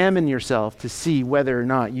 Examine yourself to see whether or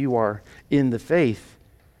not you are in the faith.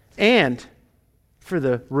 And for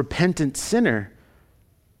the repentant sinner,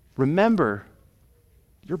 remember,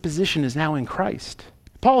 your position is now in Christ.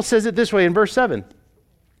 Paul says it this way in verse 7.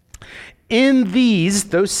 In these,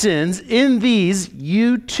 those sins, in these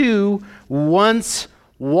you too once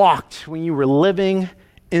walked when you were living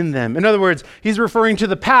in them. In other words, he's referring to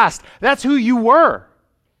the past. That's who you were.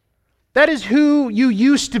 That is who you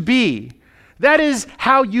used to be. That is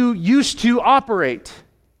how you used to operate.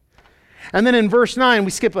 And then in verse 9,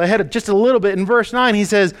 we skip ahead of just a little bit. In verse 9, he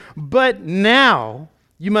says, but now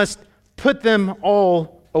you must put them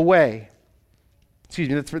all away.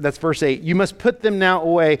 That's verse 8. You must put them now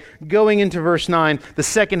away. Going into verse 9, the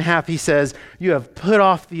second half, he says, you have put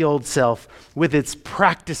off the old self with its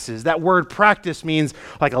practices. That word practice means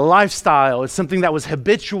like a lifestyle. It's something that was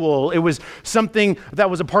habitual. It was something that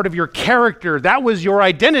was a part of your character. That was your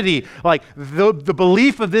identity. Like the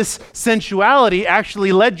belief of this sensuality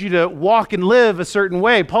actually led you to walk and live a certain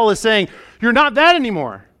way. Paul is saying, you're not that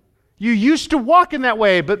anymore. You used to walk in that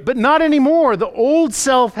way, but not anymore. The old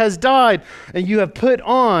self has died, and you have put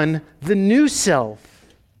on the new self.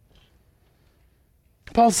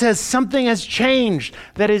 Paul says something has changed.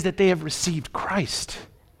 That is that they have received Christ.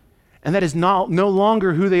 And that is no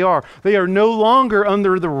longer who they are. They are no longer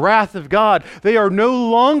under the wrath of God. They are no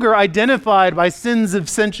longer identified by sins of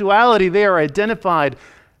sensuality. They are identified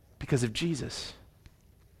because of Jesus.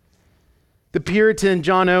 The Puritan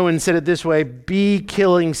John Owen said it this way, be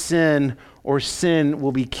killing sin or sin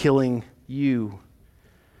will be killing you.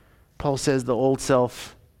 Paul says the old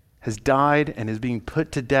self has died and is being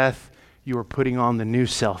put to death. You are putting on the new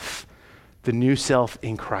self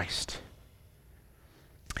in Christ.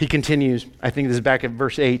 He continues, I think this is back at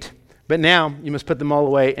verse 8, but now you must put them all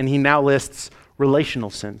away, and he now lists relational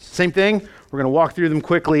sins. Same thing, we're going to walk through them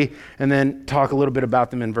quickly and then talk a little bit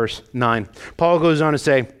about them in verse 9. Paul goes on to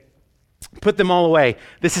say, put them all away.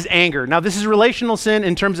 This is anger. Now, this is relational sin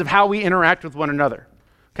in terms of how we interact with one another,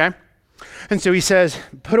 okay? And so he says,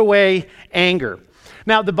 put away anger.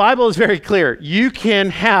 Now, the Bible is very clear. You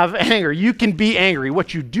can have anger. You can be angry.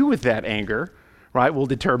 What you do with that anger, right, will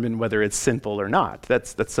determine whether it's sinful or not.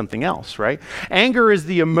 That's something else, right? Anger is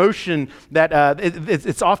the emotion that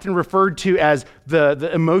it's often referred to as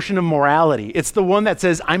the emotion of morality. It's the one that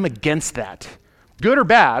says, I'm against that. Good or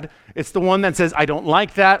bad, it's the one that says, I don't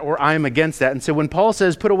like that or I'm against that. And so when Paul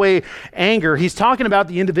says put away anger, he's talking about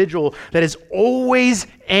the individual that is always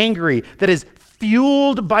angry, that is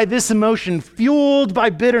fueled by this emotion, fueled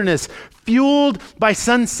by bitterness, fueled by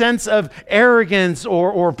some sense of arrogance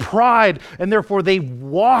or pride, and therefore they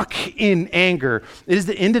walk in anger. It is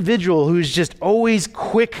the individual who's just always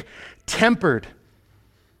quick-tempered.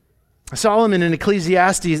 Solomon in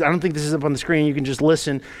Ecclesiastes, I don't think this is up on the screen, you can just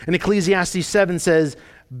listen. In Ecclesiastes 7 says,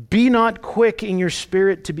 be not quick in your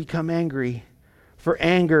spirit to become angry, for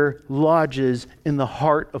anger lodges in the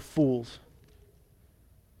heart of fools.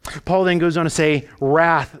 Paul then goes on to say,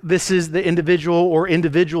 wrath. This is the individual or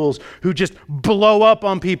individuals who just blow up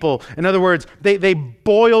on people. In other words, they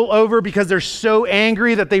boil over because they're so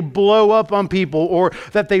angry that they blow up on people, or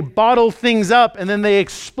that they bottle things up and then they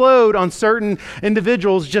explode on certain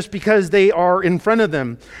individuals just because they are in front of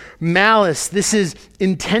them. Malice. This is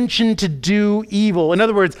intention to do evil. In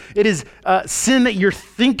other words, it is sin that you're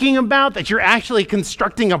thinking about, that you're actually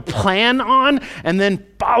constructing a plan on, and then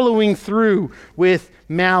following through with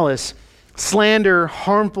malice. Slander,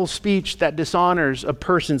 harmful speech that dishonors a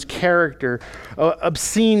person's character.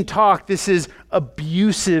 Obscene talk, this is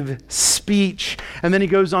abusive speech. And then he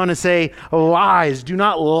goes on to say, lies. Do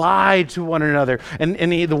not lie to one another. And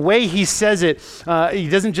the way he says it, he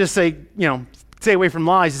doesn't just say, stay away from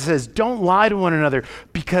lies. He says, don't lie to one another,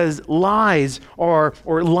 because lies or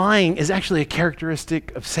lying is actually a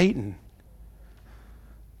characteristic of Satan.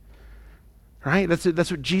 Right?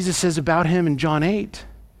 That's what Jesus says about him in John 8.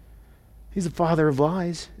 He's the father of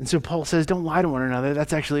lies. And so Paul says, don't lie to one another.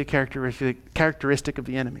 That's actually a characteristic of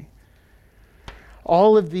the enemy.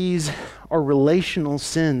 All of these are relational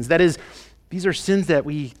sins. That is, these are sins that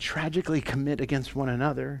we tragically commit against one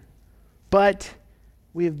another. But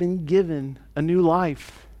we have been given a new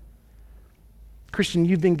life. Christian,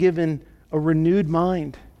 you've been given a renewed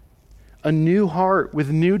mind, a new heart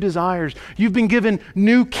with new desires. You've been given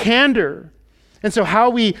new candor. And so how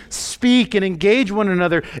we speak and engage one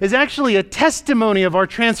another is actually a testimony of our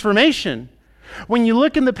transformation. When you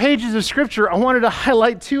look in the pages of Scripture, I wanted to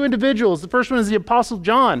highlight two individuals. The first one is the Apostle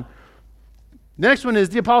John. The next one is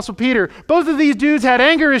the Apostle Peter. Both of these dudes had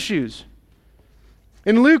anger issues.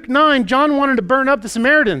 In Luke 9, John wanted to burn up the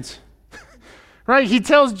Samaritans. Right? He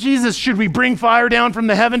tells Jesus, should we bring fire down from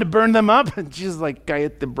the heaven to burn them up? And Jesus is like,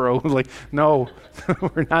 cállate, bro. Like, no,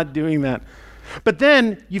 we're not doing that. But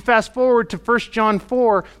then you fast forward to 1 John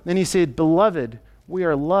 4, and he said, beloved, we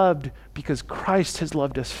are loved because Christ has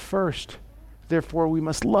loved us first. Therefore, we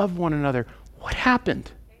must love one another. What happened?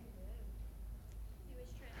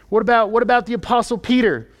 What about the Apostle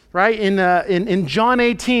Peter? Right? In John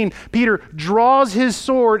 18, Peter draws his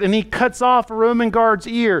sword and he cuts off a Roman guard's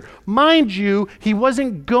ear. Mind you, he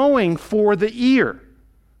wasn't going for the ear.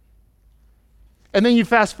 And then you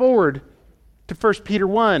fast forward to 1 Peter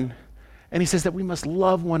 1, and he says that we must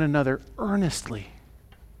love one another earnestly.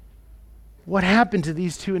 What happened to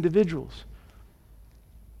these two individuals?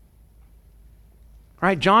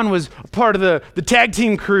 right? John was a part of the tag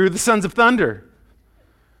team crew, the Sons of Thunder.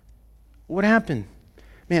 What happened?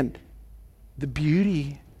 Man, the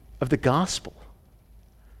beauty of the gospel,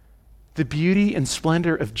 the beauty and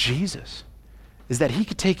splendor of Jesus is that he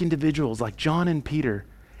could take individuals like John and Peter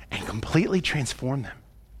and completely transform them.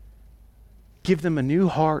 Give them a new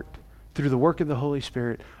heart through the work of the Holy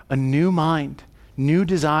Spirit, a new mind, new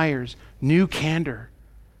desires, new candor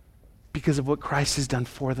because of what Christ has done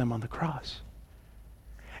for them on the cross.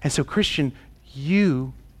 And so, Christian,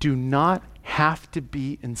 you do not have to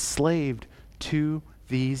be enslaved to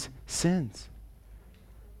these sins.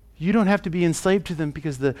 You don't have to be enslaved to them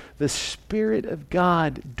because the Spirit of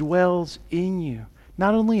God dwells in you.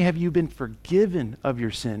 Not only have you been forgiven of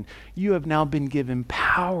your sin, you have now been given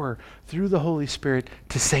power through the Holy Spirit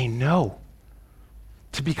to say no,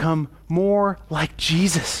 to become more like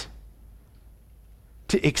Jesus,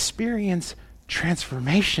 to experience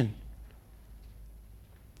transformation,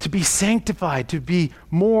 to be sanctified, to be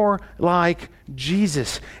more like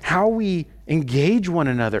Jesus. How we engage one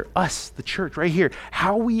another, us, the church, right here,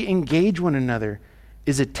 how we engage one another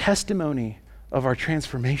is a testimony of our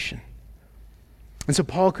transformation. And so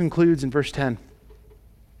Paul concludes in verse 10.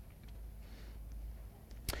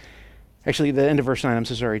 Actually, the end of verse 9, I'm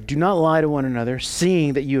so sorry. Do not lie to one another,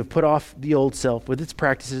 seeing that you have put off the old self with its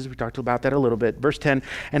practices. We talked about that a little bit. Verse 10,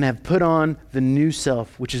 and have put on the new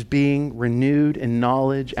self, which is being renewed in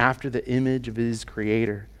knowledge after the image of his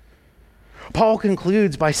creator. Paul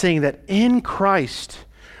concludes by saying that in Christ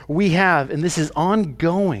we have, and this is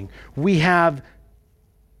ongoing, we have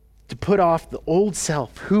to put off the old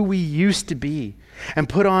self, who we used to be, and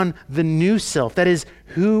put on the new self, that is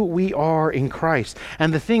who we are in Christ.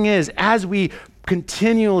 And the thing is, as we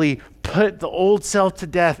continually put the old self to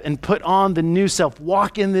death and put on the new self,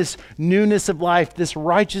 walk in this newness of life, this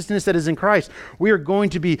righteousness that is in Christ, we are going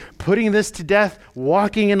to be putting this to death,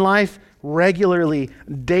 walking in life regularly,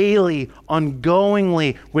 daily,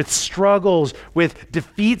 ongoingly, with struggles, with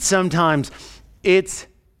defeat sometimes. It's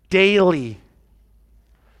daily.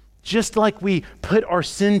 Just like we put our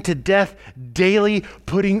sin to death daily,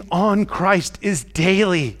 putting on Christ is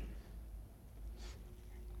daily.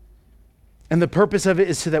 And the purpose of it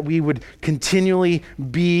is so that we would continually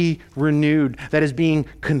be renewed, that is being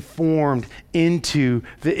conformed into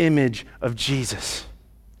the image of Jesus.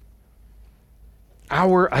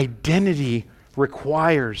 Our identity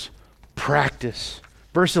requires practice.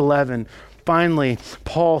 Verse 11, finally,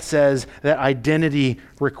 Paul says that identity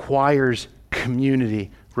requires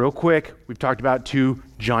community. Real quick, we've talked about two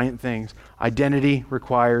giant things. Identity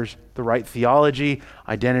requires the right theology.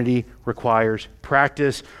 Identity requires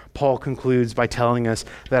practice. Paul concludes by telling us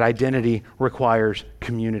that identity requires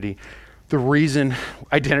community. The reason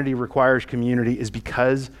identity requires community is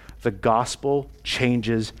because the gospel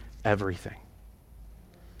changes everything.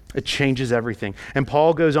 It changes everything. And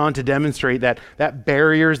Paul goes on to demonstrate that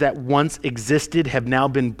barriers that once existed have now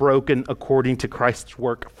been broken according to Christ's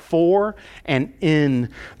work for and in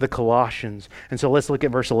the Colossians. And so let's look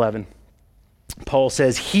at verse 11. Paul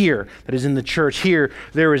says here, that is in the church, here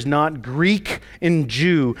there is not Greek and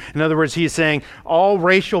Jew. In other words, he is saying all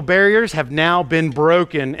racial barriers have now been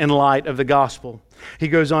broken in light of the gospel. He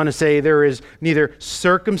goes on to say there is neither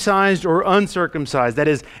circumcised or uncircumcised. That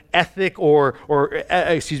is, ethnic or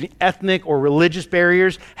religious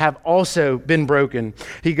barriers have also been broken.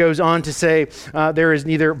 He goes on to say there is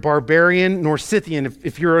neither barbarian nor Scythian.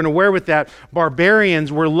 If you're unaware with that,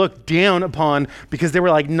 barbarians were looked down upon because they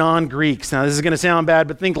were like non-Greeks. Now, this is going to sound bad,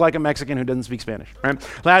 but think like a Mexican who doesn't speak Spanish, right?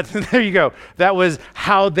 There you go. That was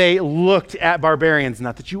how they looked at barbarians.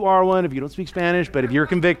 Not that you are one if you don't speak Spanish, but if you're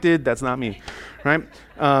convicted, that's not me. Right?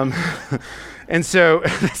 And so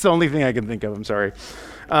that's the only thing I can think of. I'm sorry.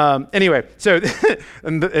 Anyway, so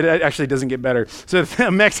it actually doesn't get better. So a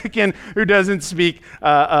Mexican who doesn't speak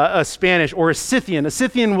a Spanish, or a Scythian. A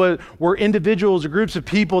Scythian were individuals or groups of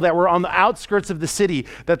people that were on the outskirts of the city,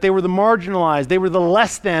 that they were the marginalized, they were the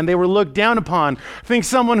less than, they were looked down upon. Think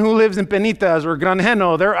someone who lives in Penitas or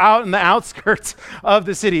Granjeno, they're out in the outskirts of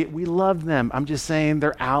the city. We love them. I'm just saying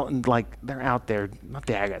they're out and they're out there. Not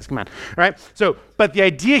the guys, come on. All right? So, but the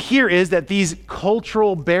idea here is that these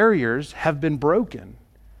cultural barriers have been broken.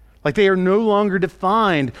 Like they are no longer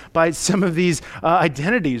defined by some of these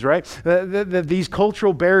identities, right? These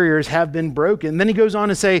cultural barriers have been broken. Then he goes on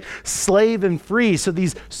to say slave and free. So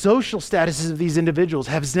these social statuses of these individuals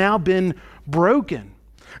have now been broken.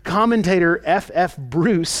 Commentator F.F.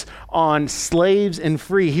 Bruce on slaves and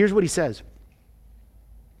free, here's what he says.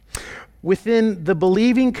 Within the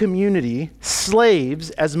believing community,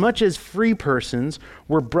 slaves, as much as free persons,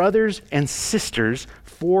 were brothers and sisters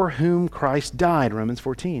for whom Christ died, Romans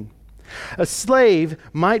 14. A slave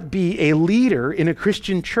might be a leader in a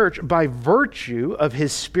Christian church by virtue of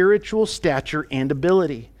his spiritual stature and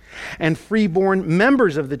ability. And freeborn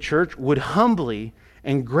members of the church would humbly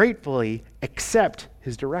and gratefully accept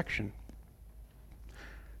his direction.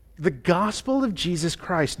 The gospel of Jesus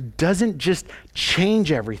Christ doesn't just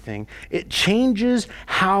change everything. It changes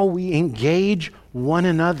how we engage one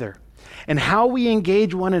another. And how we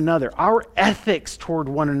engage one another, our ethics toward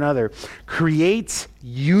one another, creates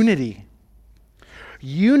unity.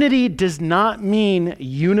 Unity does not mean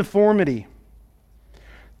uniformity.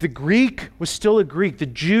 The Greek was still a Greek. The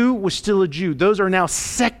Jew was still a Jew. Those are now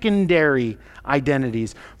secondary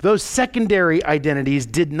identities. Those secondary identities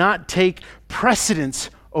did not take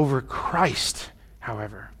precedence over Christ,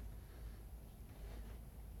 however.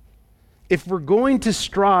 If we're going to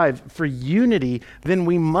strive for unity, then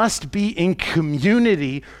we must be in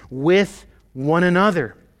community with one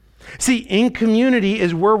another. See, in community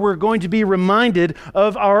is where we're going to be reminded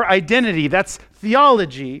of our identity. That's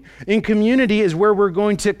theology. In community is where we're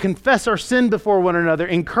going to confess our sin before one another,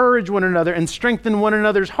 encourage one another, and strengthen one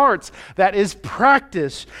another's hearts. That is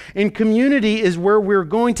practice. In community is where we're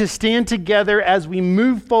going to stand together as we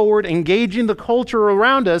move forward, engaging the culture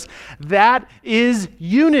around us. That is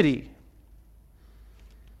unity.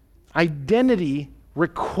 Identity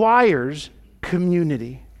requires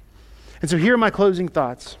community. And so here are my closing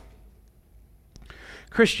thoughts.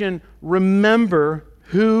 Christian, remember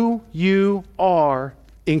who you are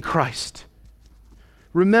in Christ.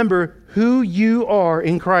 Remember who you are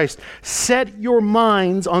in Christ. Set your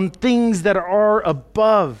minds on things that are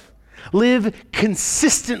above. Live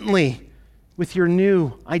consistently with your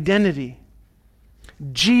new identity.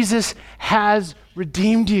 Jesus has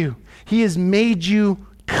redeemed you. He has made you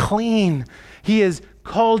clean. He has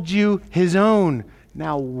called you his own.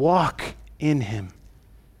 Now walk in him.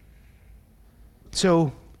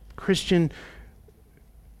 So, Christian,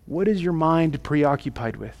 what is your mind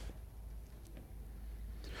preoccupied with?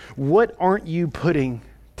 What aren't you putting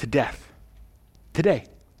to death today,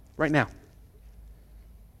 right now?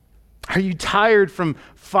 Are you tired from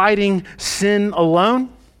fighting sin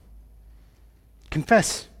alone?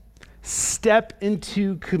 Confess. Step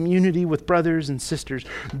into community with brothers and sisters.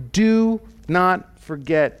 Do not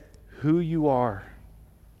forget who you are.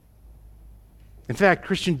 In fact,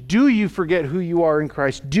 Christian, do you forget who you are in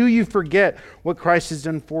Christ? Do you forget what Christ has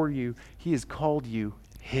done for you? He has called you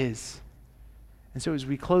his. And so as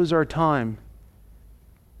we close our time,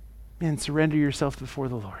 surrender yourself before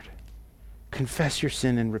the Lord. Confess your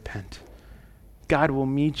sin and repent. God will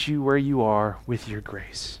meet you where you are with your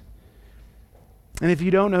grace. And if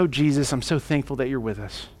you don't know Jesus, I'm so thankful that you're with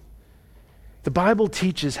us. The Bible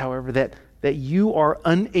teaches, however, that you are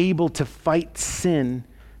unable to fight sin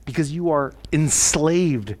because you are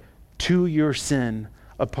enslaved to your sin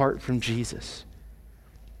apart from Jesus.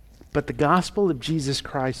 But the gospel of Jesus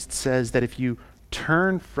Christ says that if you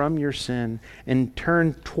turn from your sin and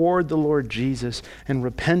turn toward the Lord Jesus in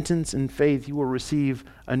repentance and faith, you will receive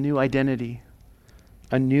a new identity,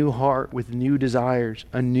 a new heart with new desires,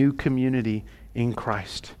 a new community in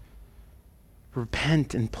Christ.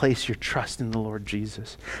 Repent and place your trust in the Lord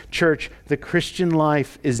Jesus. Church, the Christian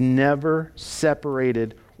life is never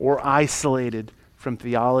separated or isolated from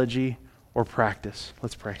theology or practice.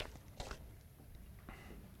 Let's pray.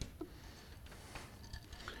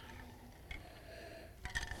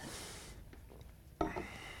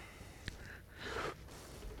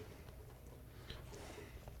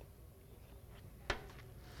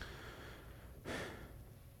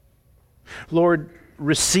 Lord,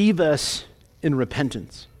 receive us in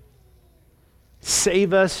repentance.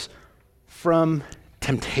 Save us from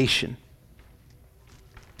temptation.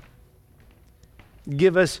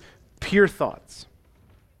 Give us pure thoughts.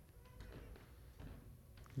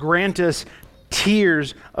 Grant us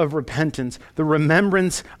tears of repentance, the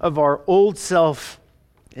remembrance of our old self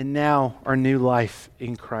and now our new life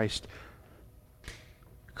in Christ.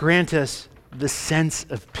 Grant us the sense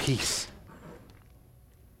of peace.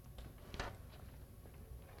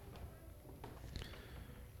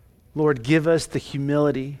 Lord, give us the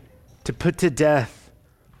humility to put to death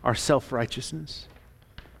our self-righteousness,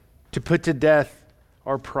 to put to death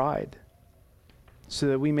our pride, so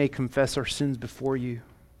that we may confess our sins before you.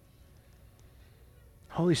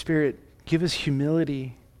 Holy Spirit, give us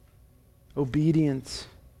humility, obedience,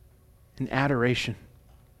 and adoration.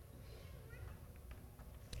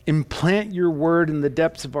 Implant your word in the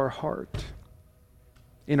depths of our heart,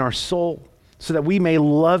 in our soul, so that we may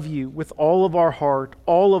love you with all of our heart,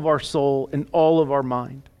 all of our soul, and all of our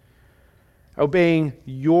mind, obeying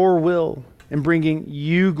your will and bringing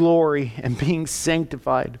you glory and being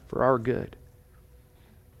sanctified for our good.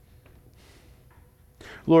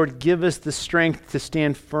 Lord, give us the strength to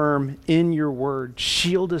stand firm in your word.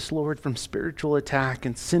 Shield us, Lord, from spiritual attack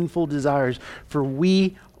and sinful desires, for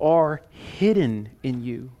we are hidden in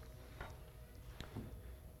you.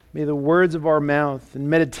 May the words of our mouth and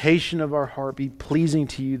meditation of our heart be pleasing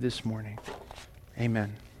to you this morning.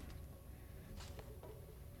 Amen.